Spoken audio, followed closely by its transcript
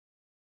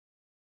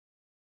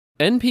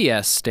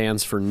NPS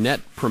stands for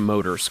Net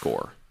Promoter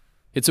Score.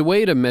 It's a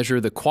way to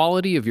measure the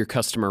quality of your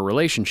customer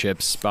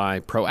relationships by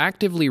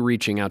proactively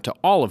reaching out to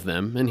all of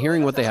them and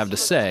hearing what they have to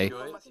say,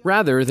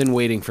 rather than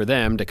waiting for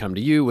them to come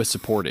to you with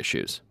support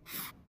issues.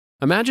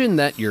 Imagine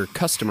that your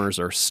customers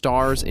are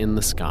stars in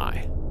the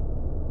sky.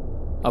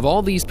 Of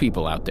all these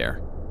people out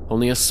there,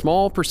 only a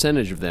small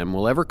percentage of them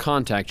will ever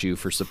contact you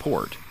for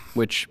support,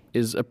 which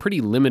is a pretty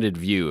limited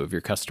view of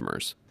your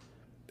customers.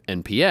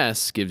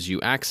 NPS gives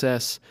you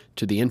access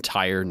to the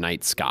entire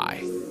night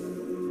sky.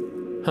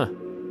 Huh.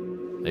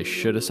 They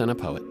should have sent a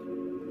poet.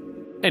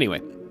 Anyway,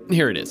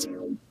 here it is.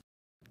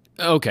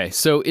 Okay,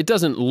 so it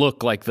doesn't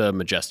look like the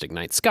majestic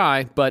night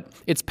sky, but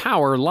its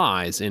power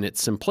lies in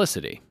its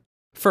simplicity.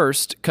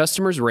 First,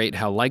 customers rate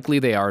how likely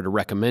they are to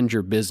recommend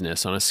your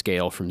business on a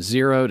scale from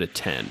 0 to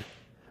 10.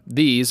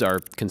 These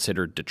are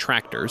considered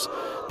detractors.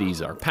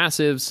 These are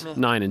passives.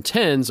 9 and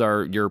 10s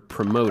are your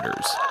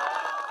promoters.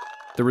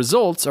 The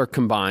results are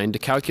combined to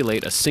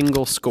calculate a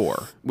single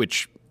score,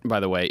 which,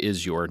 by the way,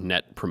 is your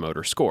Net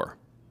Promoter Score.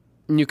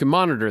 And you can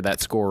monitor that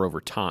score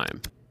over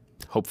time.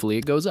 Hopefully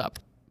it goes up.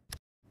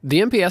 The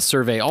NPS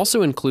survey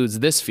also includes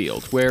this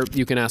field, where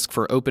you can ask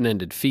for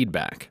open-ended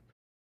feedback.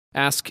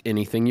 Ask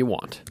anything you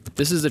want.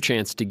 This is a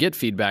chance to get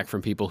feedback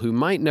from people who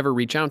might never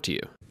reach out to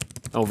you.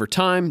 Over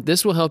time,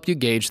 this will help you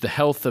gauge the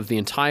health of the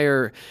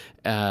entire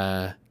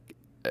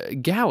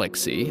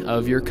galaxy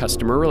of your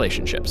customer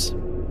relationships.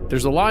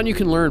 There's a lot you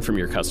can learn from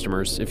your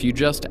customers if you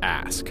just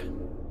ask.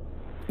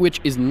 Which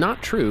is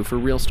not true for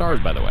real stars,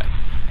 by the way.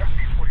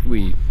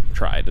 We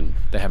tried and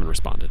they haven't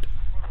responded.